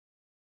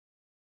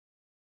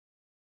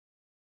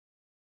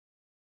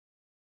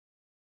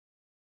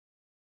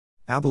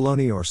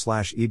Abalone or /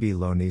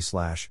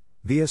 æbəloʊniː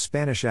via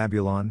Spanish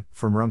abulón,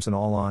 from Rumsen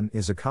aulón,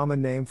 is a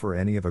common name for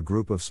any of a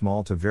group of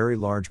small to very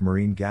large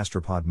marine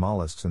gastropod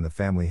molluscs in the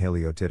family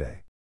Haliotidae.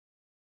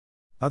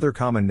 Other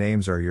common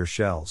names are ear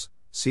shells,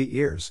 sea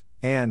ears,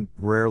 and,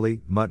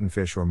 rarely,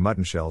 muttonfish or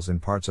muttonshells in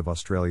parts of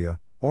Australia,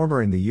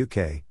 ormer in the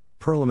UK,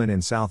 perlemoen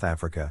in South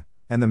Africa,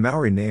 and the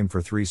Maori name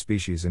for 3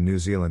 species in New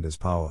Zealand is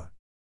pāua.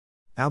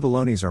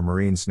 Abalones are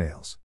marine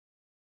snails.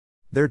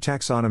 Their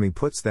taxonomy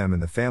puts them in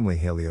the family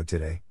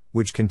Haliotidae,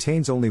 which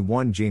contains only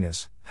one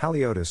genus,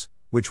 Haliotis,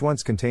 which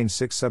once contained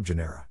 6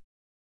 subgenera.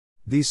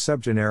 These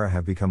subgenera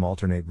have become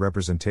alternate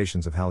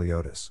representations of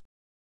Haliotis.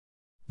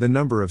 The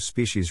number of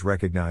species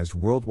recognized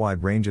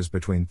worldwide ranges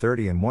between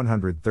 30 and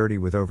 130,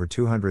 with over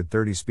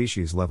 230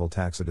 species level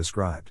taxa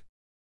described.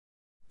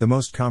 The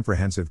most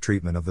comprehensive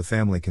treatment of the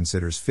family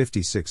considers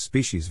 56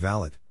 species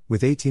valid,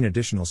 with 18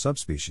 additional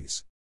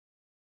subspecies.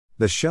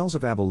 The shells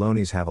of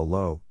abalones have a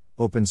low,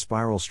 open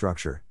spiral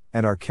structure,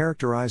 and are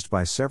characterized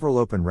by several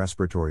open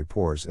respiratory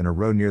pores in a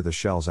row near the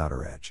shell's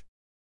outer edge.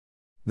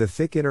 The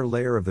thick inner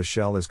layer of the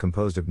shell is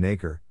composed of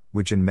nacre,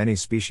 which in many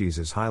species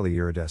is highly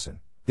iridescent,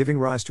 giving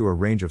rise to a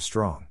range of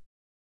strong,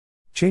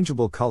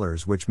 changeable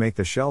colors which make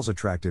the shells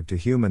attractive to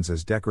humans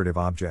as decorative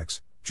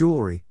objects,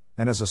 jewelry,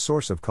 and as a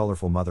source of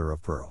colorful mother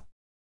of pearl.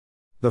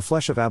 The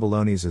flesh of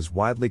abalones is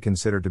widely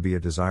considered to be a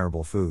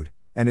desirable food,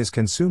 and is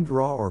consumed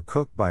raw or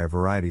cooked by a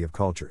variety of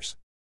cultures.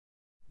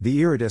 The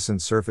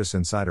iridescent surface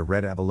inside a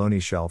red abalone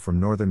shell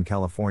from Northern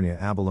California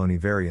abalone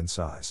vary in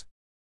size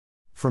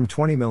from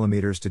 20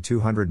 mm to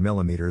 200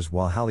 mm,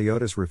 while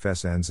Haliotis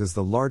rufescens is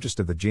the largest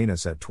of the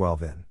genus at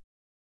 12 in.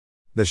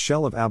 The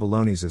shell of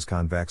abalones is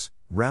convex,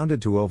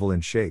 rounded to oval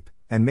in shape,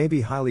 and may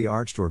be highly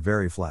arched or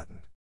very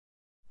flattened.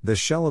 The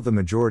shell of the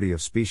majority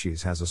of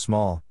species has a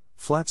small,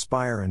 flat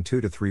spire and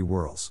 2 to 3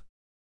 whorls.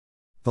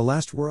 The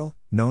last whorl,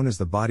 known as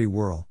the body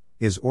whorl,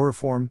 is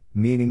auriform,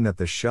 meaning that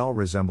the shell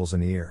resembles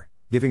an ear,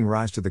 giving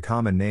rise to the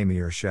common name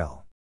ear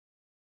shell.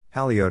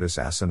 Haliotis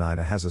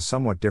asinida has a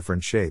somewhat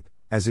different shape,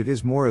 as it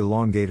is more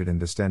elongated and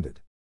distended.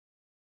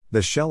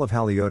 The shell of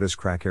Haliotis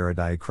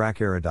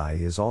cracaridae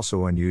is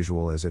also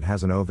unusual, as it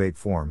has an ovate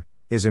form,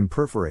 is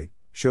imperforate,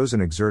 shows an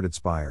exerted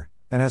spire,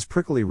 and has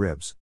prickly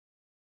ribs.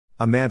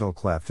 A mantle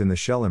cleft in the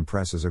shell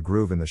impresses a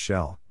groove in the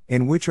shell,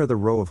 in which are the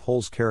row of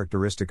holes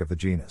characteristic of the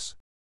genus.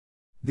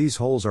 These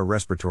holes are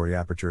respiratory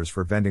apertures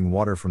for venting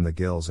water from the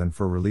gills and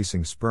for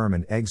releasing sperm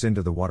and eggs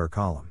into the water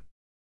column.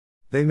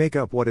 They make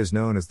up what is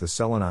known as the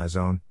seleni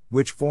zone,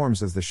 which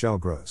forms as the shell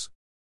grows.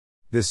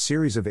 This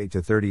series of 8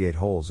 to 38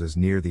 holes is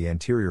near the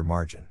anterior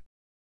margin.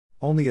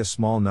 Only a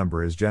small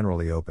number is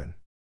generally open.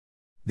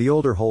 The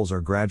older holes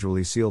are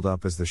gradually sealed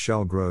up as the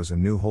shell grows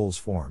and new holes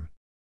form.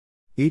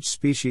 Each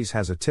species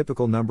has a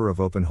typical number of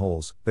open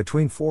holes,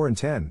 between 4 and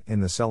 10,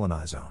 in the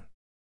seleni zone.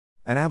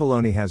 An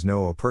abalone has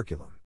no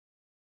operculum.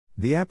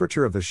 The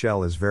aperture of the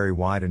shell is very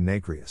wide and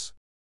nacreous.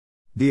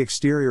 The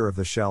exterior of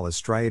the shell is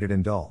striated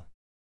and dull.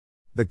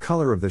 The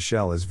color of the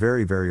shell is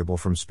very variable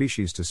from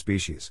species to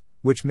species,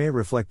 which may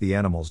reflect the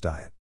animal's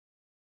diet.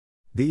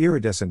 The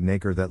iridescent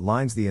nacre that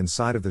lines the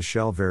inside of the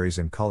shell varies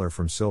in color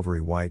from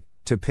silvery white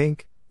to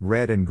pink,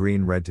 red and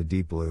green, red to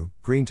deep blue,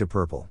 green to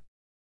purple.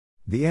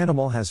 The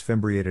animal has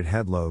fimbriated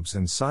head lobes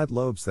and side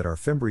lobes that are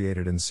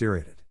fimbriated and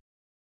serrated.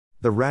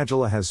 The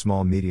radula has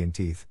small median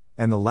teeth,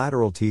 and the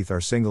lateral teeth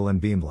are single and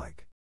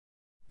beam-like.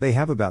 They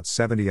have about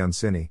 70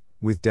 uncinni,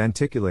 with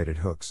denticulated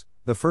hooks,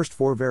 the first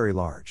 4 very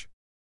large.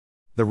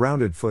 The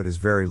rounded foot is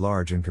very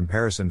large in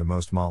comparison to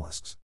most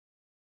molluscs.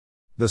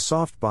 The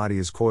soft body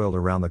is coiled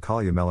around the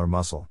columellar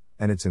muscle,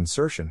 and its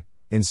insertion,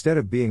 instead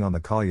of being on the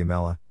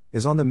columella,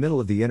 is on the middle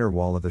of the inner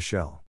wall of the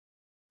shell.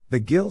 The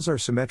gills are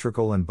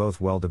symmetrical and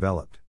both well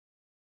developed.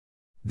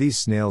 These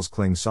snails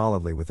cling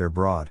solidly with their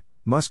broad,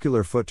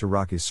 muscular foot to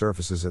rocky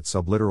surfaces at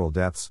sublittoral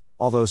depths,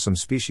 although some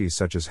species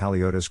such as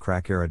Haliotis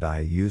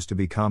cracaridae used to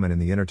be common in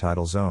the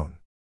intertidal zone.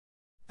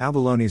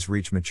 Abalones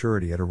reach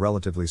maturity at a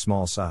relatively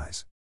small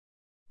size.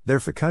 Their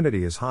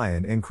fecundity is high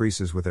and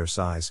increases with their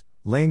size,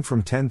 laying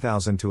from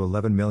 10,000 to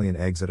 11 million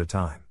eggs at a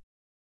time.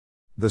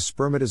 The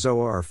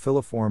spermatozoa are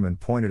filiform and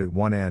pointed at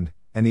one end,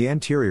 and the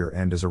anterior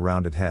end is a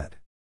rounded head.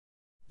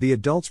 The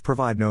adults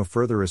provide no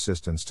further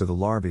assistance to the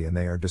larvae, and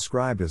they are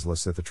described as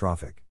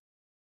lithotrophic.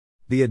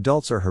 The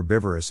adults are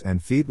herbivorous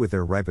and feed with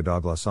their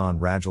rhipidoglossine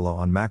radula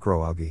on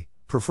macroalgae,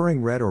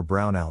 preferring red or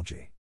brown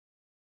algae.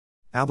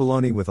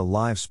 Abalone with a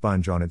live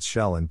sponge on its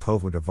shell in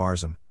Povoa de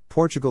Varzim,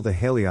 Portugal. The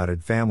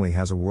Haliotidae family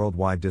has a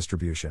worldwide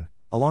distribution,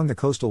 along the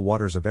coastal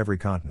waters of every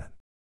continent.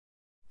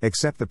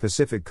 Except the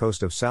Pacific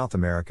coast of South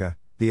America,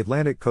 the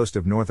Atlantic coast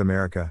of North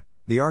America,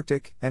 the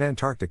Arctic, and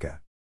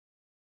Antarctica.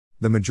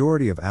 The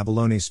majority of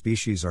abalone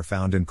species are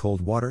found in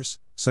cold waters,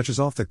 such as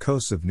off the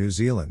coasts of New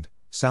Zealand,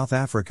 South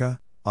Africa,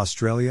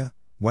 Australia,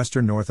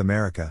 Western North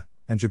America,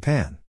 and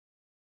Japan.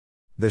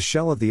 The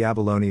shell of the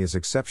abalone is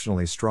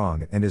exceptionally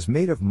strong and is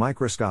made of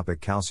microscopic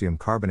calcium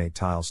carbonate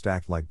tiles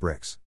stacked like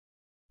bricks.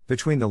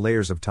 Between the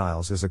layers of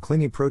tiles is a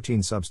clingy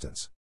protein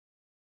substance.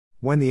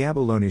 When the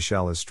abalone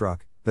shell is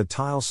struck, the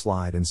tiles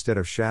slide instead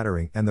of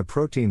shattering and the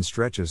protein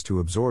stretches to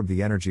absorb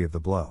the energy of the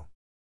blow.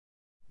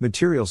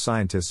 Material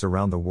scientists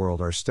around the world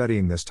are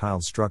studying this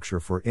tiled structure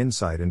for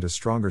insight into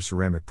stronger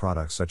ceramic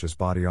products such as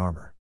body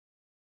armor.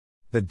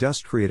 The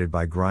dust created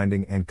by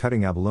grinding and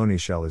cutting abalone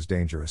shell is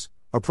dangerous.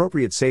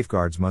 Appropriate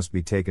safeguards must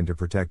be taken to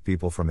protect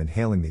people from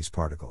inhaling these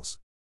particles.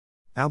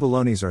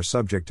 Abalones are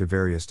subject to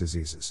various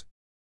diseases.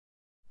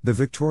 The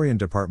Victorian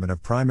Department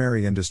of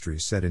Primary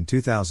Industries said in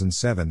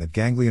 2007 that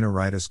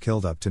ganglionaritis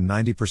killed up to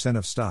 90%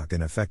 of stock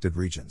in affected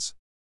regions.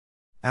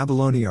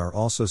 Abalone are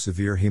also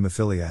severe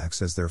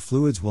hemophiliacs as their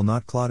fluids will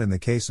not clot in the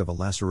case of a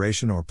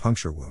laceration or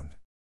puncture wound.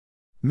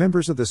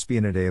 Members of the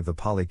Spionidae of the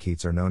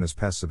polychaetes are known as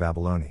pests of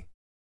abalone.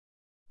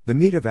 The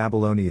meat of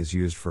abalone is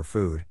used for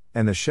food,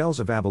 and the shells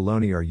of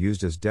abalone are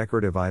used as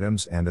decorative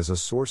items and as a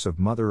source of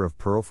mother of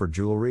pearl for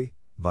jewelry,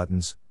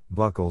 buttons,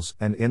 buckles,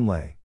 and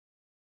inlay.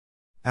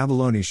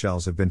 Abalone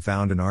shells have been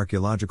found in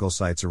archaeological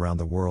sites around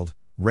the world,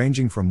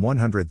 ranging from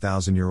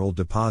 100,000-year-old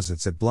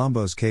deposits at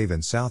Blombos Cave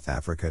in South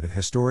Africa to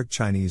historic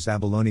Chinese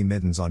abalone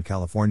middens on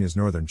California's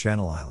northern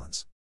Channel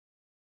Islands.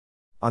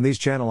 On these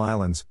Channel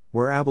Islands,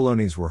 where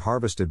abalones were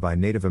harvested by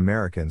Native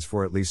Americans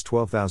for at least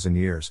 12,000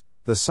 years,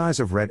 the size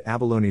of red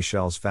abalone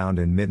shells found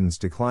in middens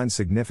declined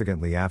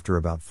significantly after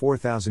about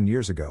 4,000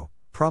 years ago,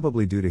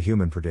 probably due to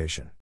human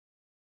predation.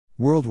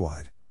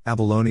 Worldwide,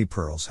 abalone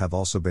pearls have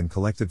also been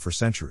collected for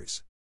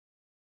centuries.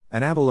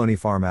 An abalone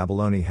farm,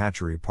 abalone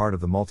hatchery, part of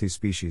the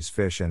multi-species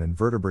fish and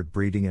invertebrate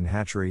breeding and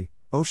hatchery,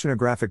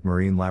 Oceanographic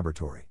Marine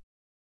Laboratory.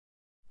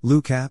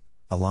 Lucap,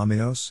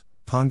 Alaminos,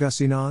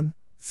 Pangasinan,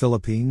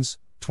 Philippines,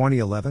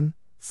 2011.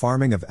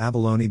 Farming of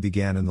abalone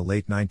began in the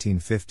late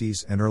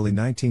 1950s and early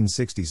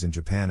 1960s in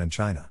Japan and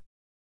China.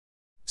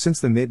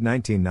 Since the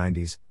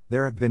mid-1990s,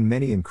 there have been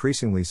many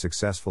increasingly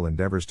successful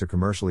endeavors to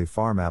commercially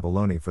farm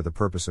abalone for the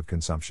purpose of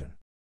consumption.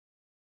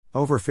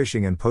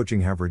 Overfishing and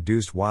poaching have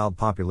reduced wild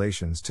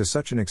populations to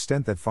such an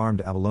extent that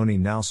farmed abalone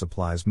now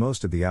supplies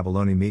most of the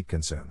abalone meat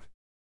consumed.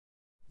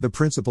 The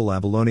principal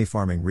abalone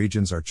farming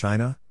regions are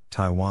China,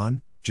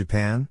 Taiwan,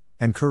 Japan,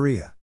 and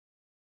Korea.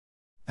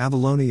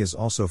 Abalone is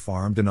also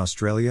farmed in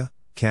Australia,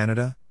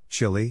 Canada,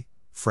 Chile,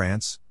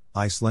 France,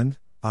 Iceland,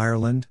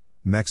 Ireland,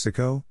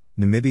 Mexico,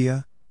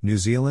 Namibia, New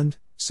Zealand,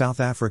 South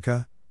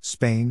Africa,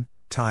 Spain,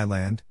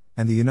 Thailand,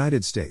 and the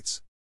United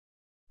States.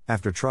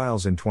 After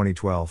trials in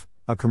 2012,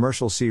 a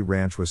commercial sea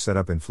ranch was set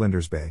up in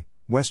Flinders Bay,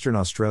 Western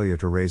Australia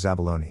to raise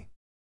abalone.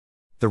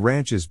 The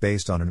ranch is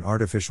based on an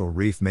artificial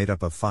reef made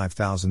up of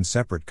 5,000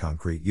 separate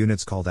concrete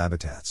units called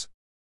habitats.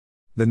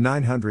 The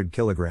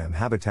 900-kilogram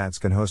habitats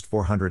can host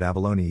 400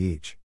 abalone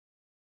each.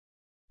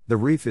 The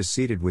reef is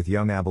seeded with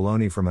young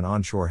abalone from an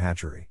onshore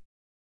hatchery.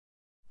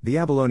 The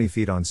abalone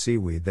feed on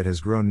seaweed that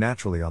has grown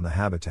naturally on the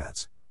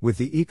habitats, with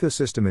the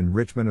ecosystem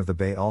enrichment of the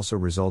bay also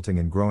resulting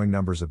in growing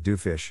numbers of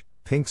dewfish,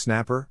 pink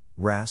snapper,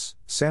 wrasse,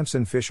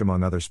 Samson fish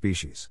among other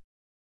species.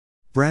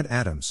 Brad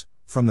Adams,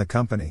 from the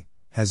company,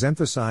 has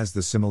emphasized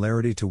the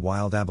similarity to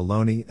wild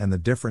abalone and the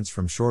difference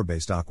from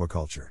shore-based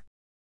aquaculture.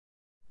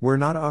 We're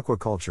not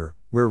aquaculture,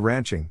 we're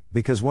ranching,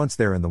 because once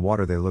they're in the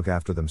water they look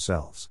after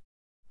themselves.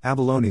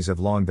 Abalones have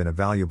long been a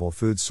valuable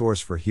food source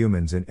for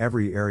humans in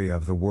every area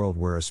of the world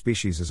where a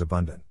species is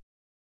abundant.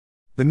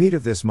 The meat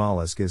of this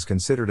mollusk is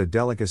considered a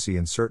delicacy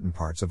in certain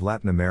parts of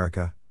Latin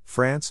America,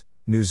 France,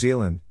 New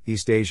Zealand,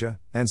 East Asia,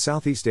 and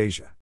Southeast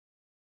Asia.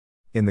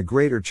 In the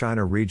Greater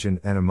China region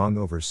and among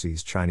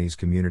overseas Chinese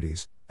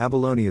communities,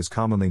 abalone is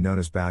commonly known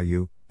as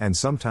baoyu, and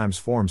sometimes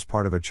forms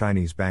part of a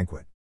Chinese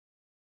banquet.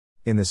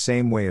 In the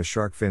same way as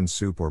shark fin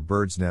soup or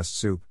bird's nest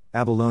soup,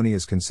 abalone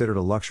is considered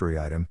a luxury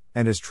item,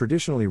 and is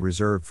traditionally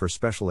reserved for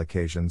special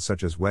occasions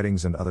such as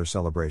weddings and other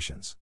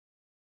celebrations.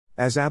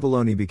 As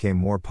abalone became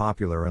more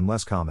popular and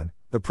less common,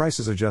 the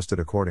prices adjusted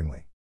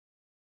accordingly.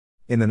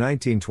 In the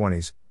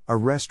 1920s, a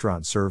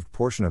restaurant-served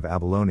portion of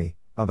abalone,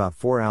 about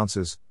 4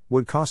 ounces,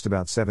 would cost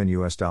about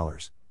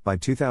 $7. By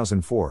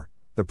 2004,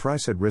 the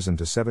price had risen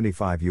to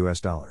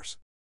 $75.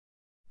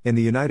 In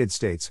the United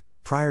States,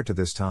 prior to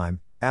this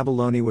time,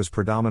 abalone was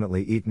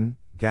predominantly eaten,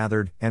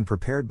 gathered, and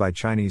prepared by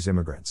Chinese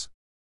immigrants.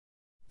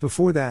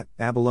 Before that,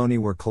 abalone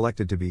were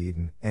collected to be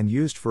eaten and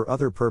used for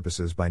other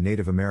purposes by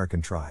Native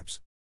American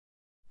tribes.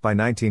 By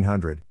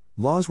 1900,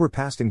 laws were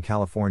passed in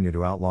California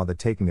to outlaw the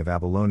taking of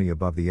abalone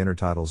above the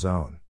intertidal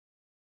zone.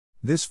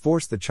 This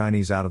forced the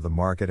Chinese out of the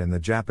market and the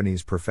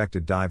Japanese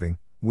perfected diving,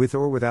 with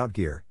or without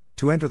gear,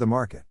 to enter the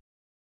market.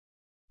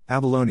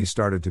 Abalone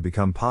started to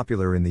become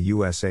popular in the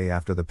USA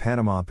after the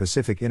Panama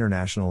Pacific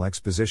International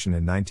Exposition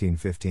in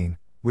 1915,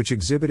 which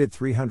exhibited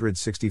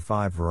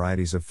 365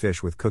 varieties of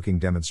fish with cooking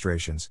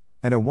demonstrations,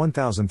 and a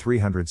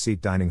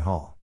 1,300-seat dining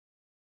hall.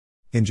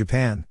 In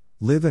Japan,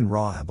 live and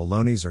raw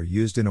abalones are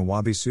used in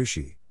awabi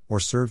sushi, or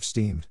served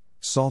steamed,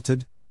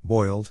 salted,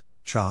 boiled,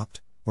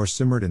 chopped, or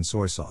simmered in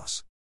soy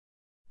sauce.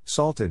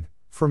 Salted,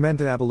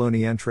 fermented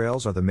abalone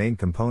entrails are the main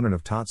component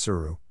of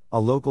tatsuru, a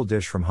local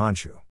dish from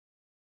Honshu.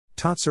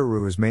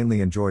 Tatsuru is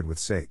mainly enjoyed with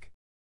sake.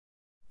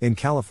 In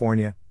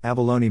California,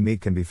 abalone meat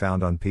can be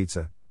found on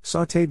pizza,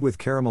 sautéed with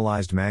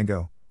caramelized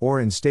mango, or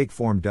in steak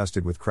form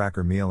dusted with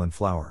cracker meal and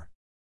flour.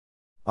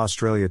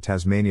 Australia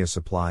Tasmania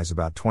supplies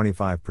about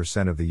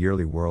 25% of the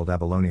yearly world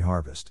abalone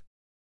harvest.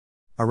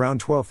 Around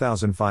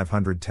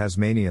 12,500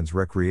 Tasmanians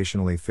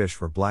recreationally fish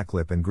for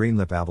blacklip and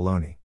greenlip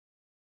abalone.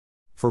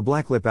 For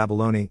blacklip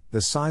abalone,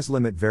 the size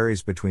limit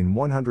varies between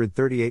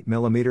 138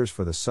 mm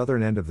for the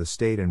southern end of the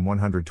state and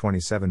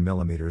 127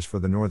 mm for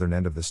the northern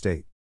end of the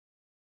state.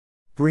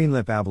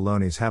 Greenlip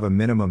abalones have a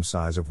minimum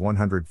size of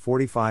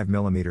 145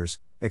 mm,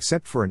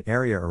 except for an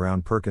area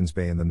around Perkins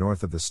Bay in the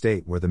north of the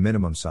state where the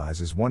minimum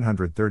size is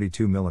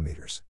 132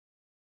 mm.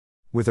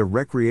 With a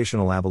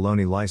recreational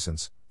abalone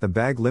license, the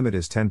bag limit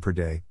is 10 per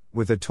day,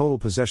 with a total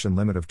possession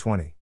limit of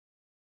 20.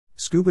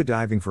 Scuba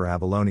diving for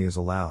abalone is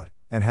allowed,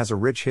 and has a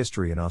rich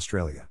history in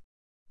Australia.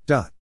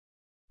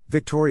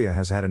 Victoria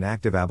has had an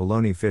active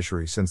abalone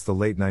fishery since the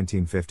late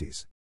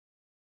 1950s.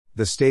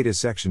 The state is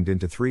sectioned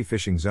into 3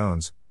 fishing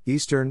zones: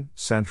 Eastern,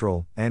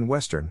 Central, and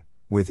Western,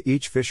 with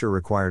each fisher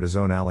required a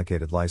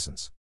zone-allocated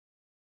license.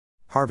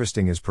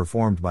 Harvesting is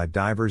performed by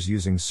divers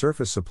using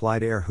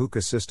surface-supplied air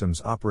hookah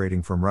systems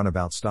operating from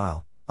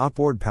runabout-style,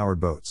 outboard-powered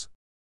boats.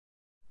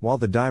 While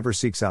the diver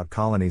seeks out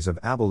colonies of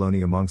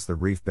abalone amongst the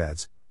reef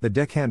beds, the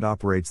deckhand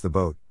operates the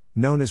boat,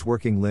 known as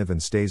working live,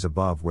 and stays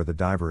above where the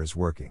diver is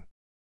working.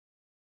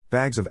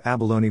 Bags of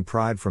abalone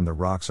pried from the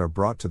rocks are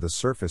brought to the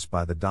surface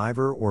by the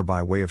diver or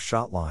by way of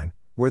shot line,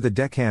 where the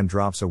deckhand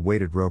drops a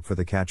weighted rope for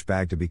the catch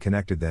bag to be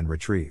connected, then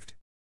retrieved.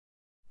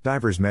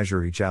 Divers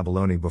measure each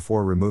abalone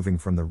before removing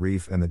from the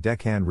reef, and the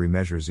deckhand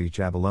remeasures each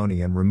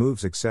abalone and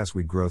removes excess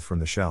weed growth from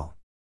the shell.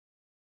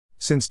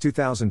 Since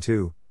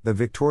 2002, the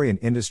Victorian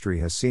industry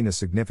has seen a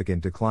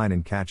significant decline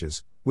in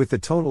catches, with the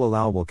total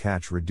allowable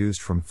catch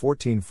reduced from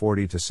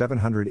 1,440 to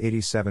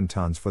 787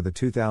 tons for the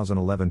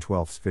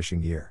 2011-12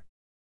 fishing year.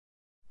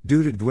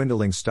 Due to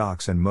dwindling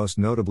stocks and most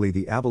notably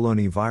the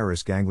abalone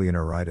virus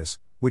ganglionaritis,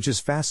 which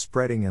is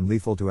fast-spreading and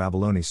lethal to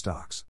abalone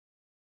stocks.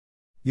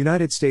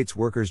 United States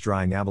workers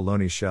drying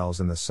abalone shells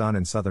in the sun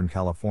in Southern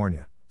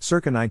California,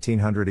 circa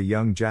 1900. A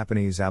young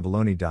Japanese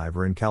abalone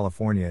diver in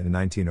California in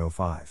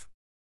 1905.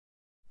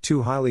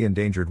 2 highly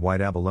endangered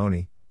white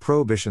abalone.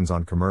 Prohibitions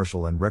on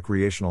commercial and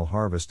recreational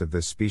harvest of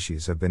this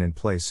species have been in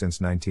place since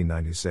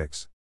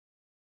 1996.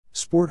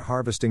 Sport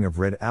harvesting of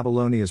red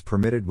abalone is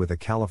permitted with a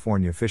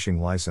California fishing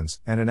license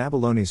and an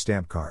abalone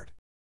stamp card.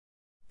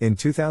 In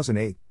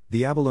 2008,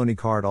 the abalone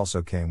card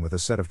also came with a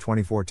set of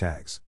 24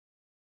 tags.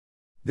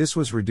 This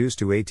was reduced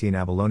to 18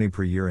 abalone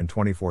per year in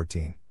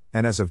 2014,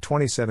 and as of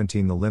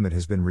 2017 the limit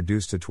has been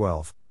reduced to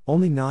 12,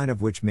 only 9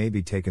 of which may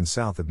be taken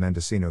south of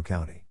Mendocino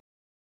County.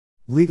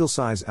 Legal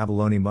size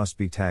abalone must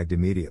be tagged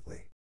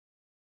immediately.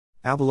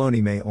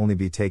 Abalone may only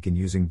be taken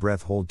using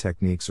breath hold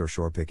techniques or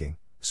shore picking.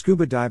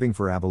 Scuba diving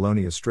for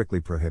abalone is strictly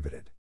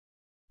prohibited.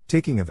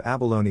 Taking of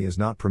abalone is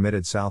not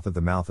permitted south of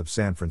the mouth of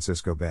San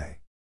Francisco Bay.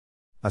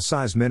 A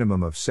size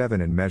minimum of 7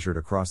 and measured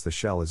across the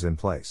shell is in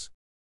place.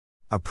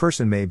 A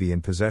person may be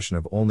in possession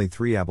of only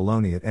 3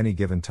 abalone at any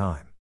given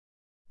time.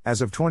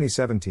 As of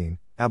 2017,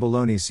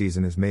 abalone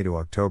season is May to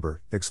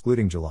October,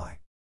 excluding July.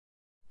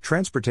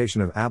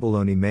 Transportation of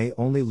abalone may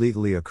only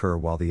legally occur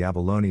while the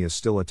abalone is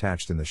still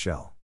attached in the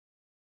shell.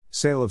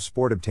 Sale of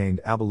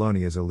sport-obtained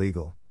abalone is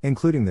illegal,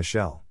 including the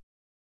shell.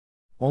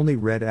 Only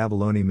red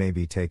abalone may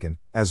be taken,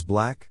 as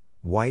black,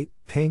 white,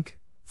 pink,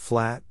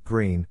 flat,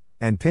 green,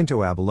 and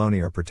pinto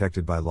abalone are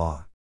protected by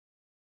law.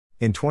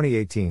 In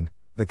 2018,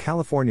 the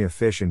California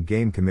Fish and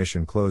Game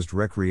Commission closed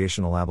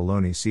recreational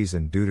abalone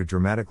season due to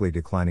dramatically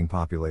declining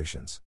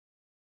populations.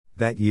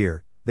 That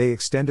year, they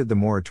extended the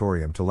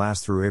moratorium to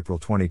last through April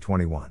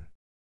 2021.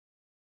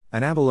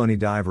 An abalone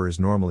diver is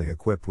normally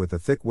equipped with a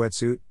thick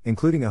wetsuit,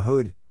 including a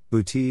hood,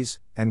 booties,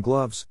 and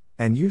gloves,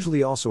 and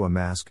usually also a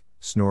mask,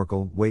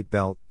 snorkel, weight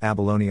belt,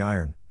 abalone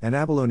iron, and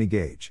abalone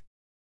gauge.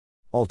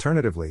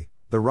 Alternatively,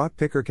 the rock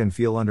picker can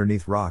feel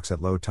underneath rocks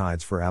at low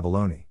tides for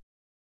abalone.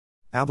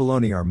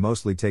 Abalone are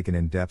mostly taken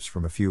in depths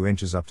from a few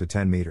inches up to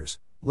 10 meters,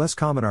 less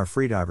common are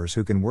freedivers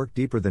who can work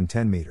deeper than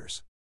 10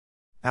 meters.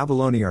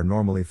 Abalone are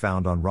normally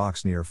found on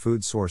rocks near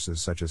food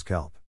sources such as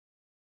kelp.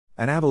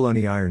 An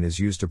abalone iron is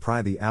used to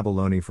pry the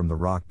abalone from the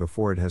rock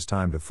before it has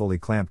time to fully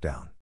clamp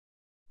down.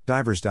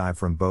 Divers dive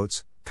from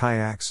boats,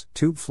 kayaks,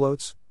 tube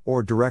floats,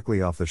 or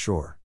directly off the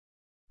shore.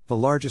 The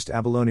largest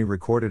abalone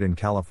recorded in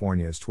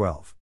California is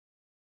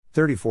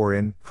 12.34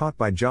 in, caught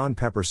by John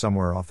Pepper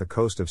somewhere off the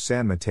coast of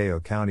San Mateo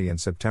County in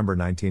September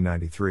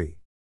 1993.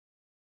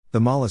 The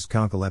mollusk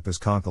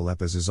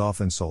Concholepis is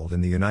often sold in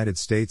the United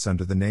States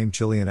under the name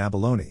Chilean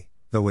abalone,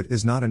 though it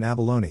is not an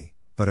abalone,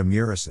 but a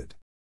muricid.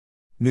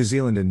 New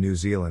Zealand. In New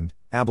Zealand,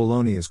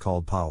 abalone is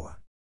called pāua.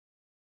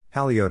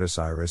 Haliotis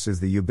iris is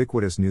the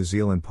ubiquitous New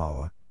Zealand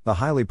pāua, the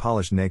highly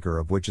polished nacre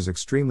of which is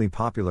extremely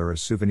popular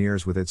as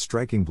souvenirs with its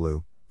striking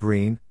blue,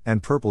 green,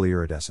 and purple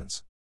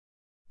iridescence.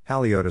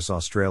 Haliotis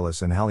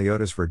australis and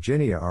Haliotis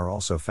virginia are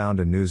also found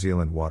in New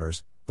Zealand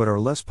waters, but are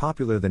less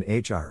popular than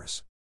H.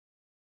 iris.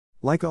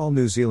 Like all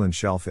New Zealand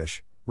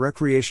shellfish,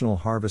 recreational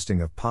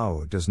harvesting of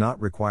pāua does not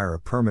require a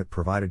permit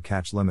provided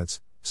catch limits,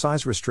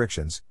 size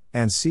restrictions,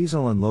 and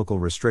seasonal and local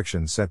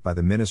restrictions set by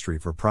the Ministry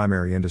for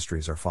Primary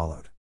Industries are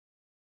followed.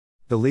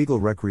 The legal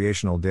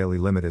recreational daily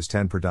limit is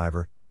 10 per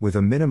diver, with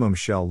a minimum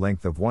shell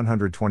length of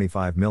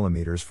 125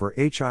 mm for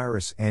H.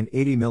 iris and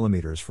 80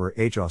 mm for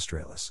H.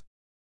 australis.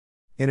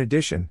 In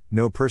addition,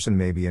 no person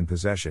may be in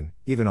possession,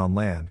 even on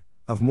land,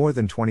 of more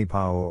than 20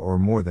 pāua or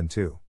more than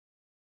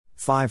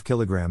 2.5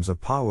 kilograms of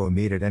pāua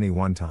meat at any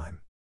one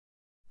time.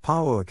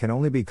 Pāua can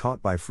only be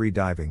caught by free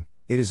diving.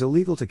 It is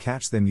illegal to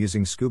catch them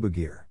using scuba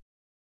gear.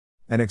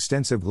 An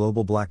extensive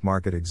global black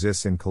market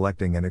exists in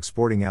collecting and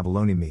exporting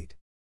abalone meat.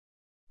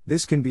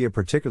 This can be a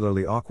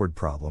particularly awkward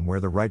problem where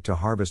the right to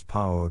harvest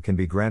pāua can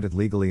be granted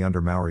legally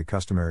under Maori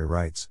customary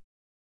rights.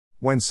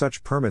 When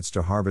such permits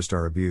to harvest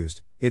are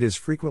abused, it is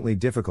frequently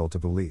difficult to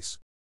police.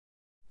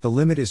 The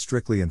limit is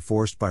strictly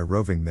enforced by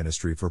Roving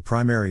Ministry for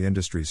Primary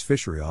Industries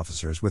fishery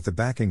officers with the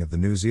backing of the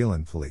New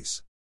Zealand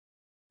Police.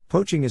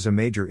 Poaching is a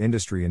major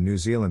industry in New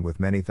Zealand with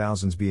many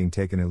thousands being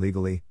taken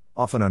illegally,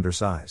 often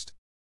undersized.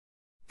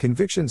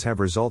 Convictions have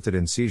resulted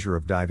in seizure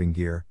of diving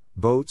gear,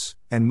 boats,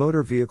 and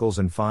motor vehicles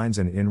and fines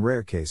and, in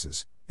rare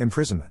cases,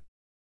 imprisonment.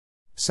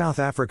 South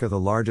Africa. The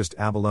largest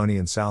abalone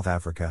in South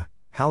Africa,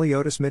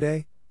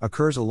 Haliotidae,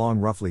 occurs along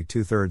roughly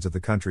 2/3 of the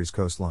country's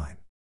coastline.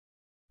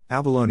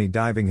 Abalone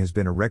diving has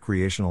been a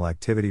recreational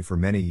activity for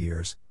many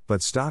years,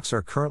 but stocks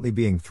are currently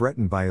being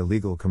threatened by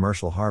illegal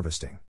commercial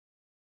harvesting.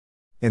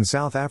 In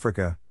South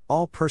Africa,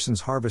 all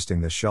persons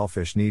harvesting this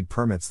shellfish need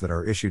permits that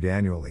are issued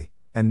annually,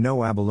 and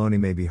no abalone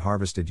may be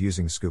harvested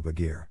using scuba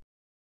gear.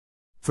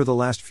 For the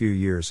last few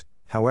years,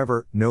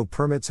 however, no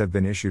permits have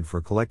been issued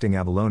for collecting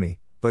abalone,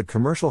 but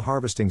commercial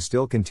harvesting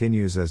still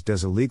continues, as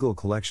does illegal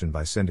collection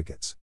by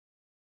syndicates.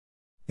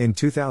 In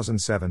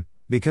 2007,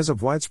 because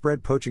of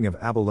widespread poaching of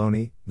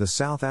abalone, the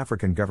South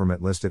African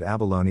government listed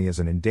abalone as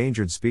an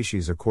endangered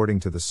species according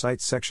to the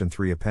CITES Section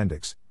 3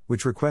 Appendix,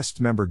 which requests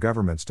member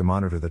governments to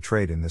monitor the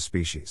trade in this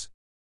species.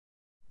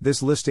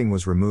 This listing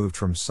was removed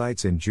from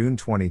CITES in June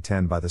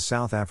 2010 by the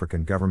South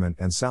African government,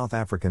 and South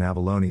African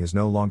abalone is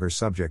no longer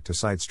subject to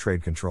CITES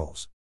trade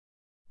controls.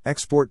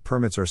 Export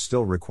permits are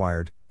still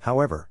required,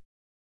 however.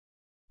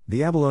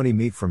 The abalone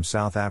meat from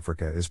South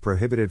Africa is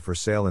prohibited for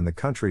sale in the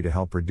country to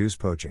help reduce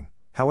poaching.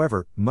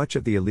 However, much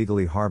of the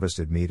illegally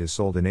harvested meat is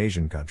sold in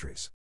Asian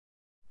countries.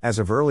 As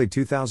of early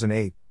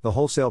 2008, the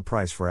wholesale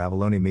price for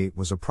abalone meat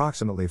was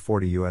approximately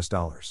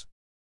 $40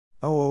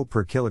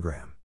 per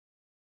kilogram.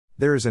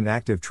 There is an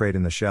active trade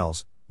in the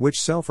shells,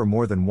 which sell for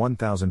more than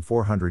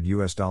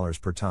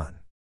 $1,400 per ton.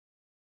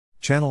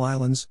 Channel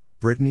Islands,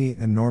 Brittany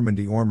and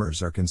Normandy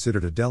ormers are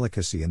considered a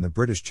delicacy in the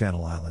British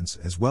Channel Islands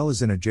as well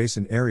as in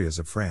adjacent areas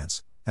of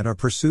France, and are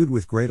pursued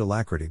with great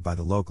alacrity by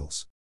the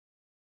locals.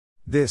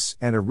 This,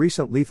 and a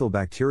recent lethal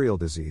bacterial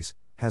disease,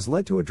 has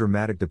led to a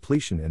dramatic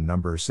depletion in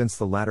numbers since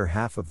the latter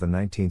half of the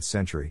 19th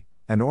century,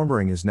 and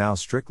ormering is now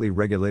strictly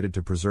regulated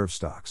to preserve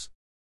stocks.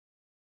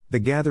 The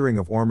gathering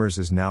of ormers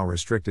is now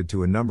restricted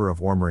to a number of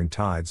ormering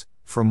tides,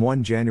 from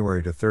 1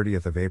 January to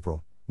 30th of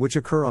April, which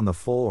occur on the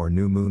full or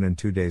new moon and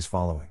 2 days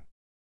following.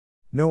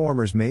 No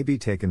ormers may be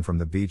taken from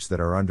the beach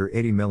that are under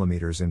 80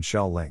 mm in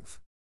shell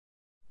length.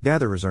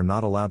 Gatherers are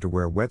not allowed to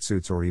wear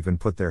wetsuits or even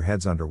put their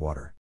heads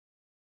underwater.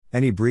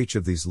 Any breach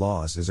of these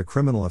laws is a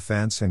criminal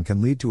offense and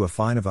can lead to a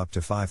fine of up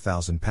to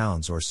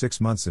 £5,000 or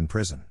 6 months in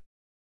prison.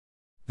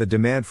 The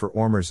demand for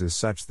ormers is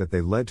such that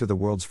they led to the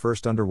world's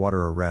first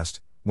underwater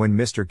arrest, when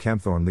Mr.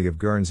 Kempthorne Lee of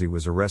Guernsey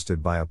was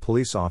arrested by a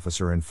police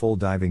officer in full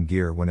diving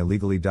gear when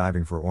illegally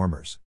diving for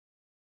ormers.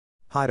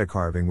 Haida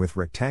carving with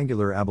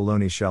rectangular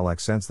abalone shell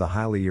accents the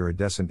highly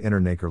iridescent inner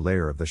nacre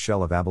layer of the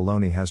shell of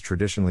abalone has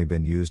traditionally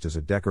been used as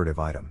a decorative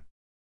item.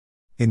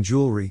 In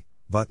jewelry,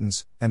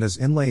 buttons, and as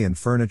inlay in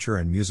furniture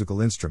and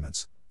musical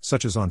instruments,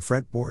 such as on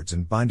fretboards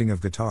and binding of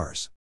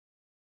guitars.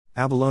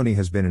 Abalone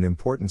has been an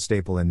important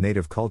staple in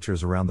native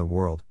cultures around the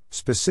world,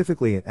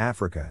 specifically in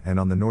Africa and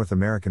on the North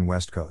American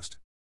West Coast.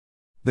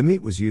 The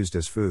meat was used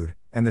as food,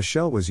 and the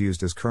shell was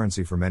used as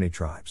currency for many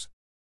tribes.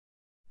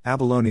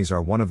 Abalones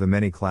are one of the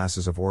many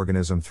classes of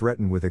organism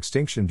threatened with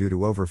extinction due to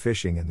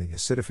overfishing and the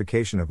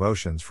acidification of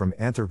oceans from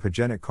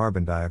anthropogenic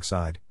carbon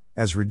dioxide,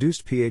 as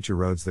reduced pH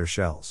erodes their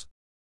shells.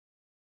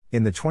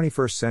 In the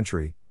 21st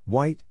century,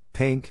 white,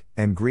 pink,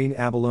 and green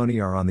abalone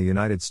are on the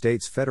United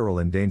States Federal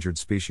Endangered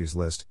Species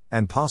List,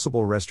 and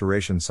possible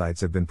restoration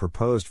sites have been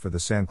proposed for the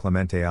San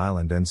Clemente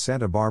Island and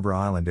Santa Barbara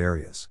Island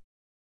areas.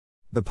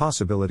 The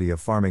possibility of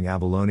farming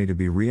abalone to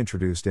be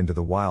reintroduced into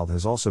the wild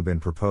has also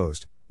been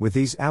proposed, with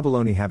these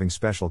abalone having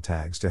special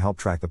tags to help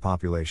track the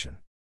population.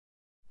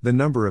 The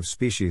number of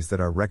species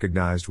that are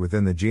recognized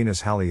within the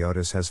genus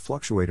Haliotis has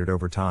fluctuated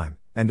over time,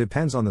 and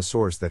depends on the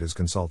source that is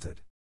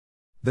consulted.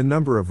 The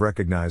number of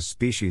recognized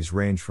species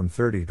range from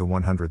 30 to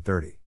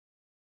 130.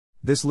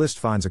 This list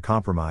finds a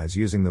compromise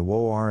using the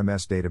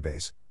WORMS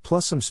database,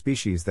 plus some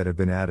species that have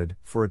been added,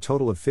 for a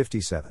total of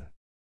 57.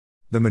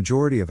 The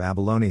majority of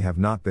abalone have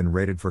not been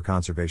rated for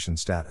conservation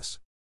status.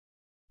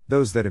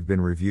 Those that have been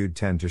reviewed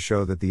tend to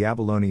show that the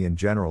abalone in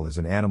general is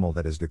an animal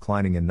that is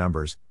declining in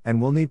numbers, and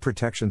will need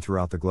protection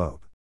throughout the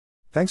globe.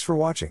 Thanks for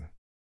watching.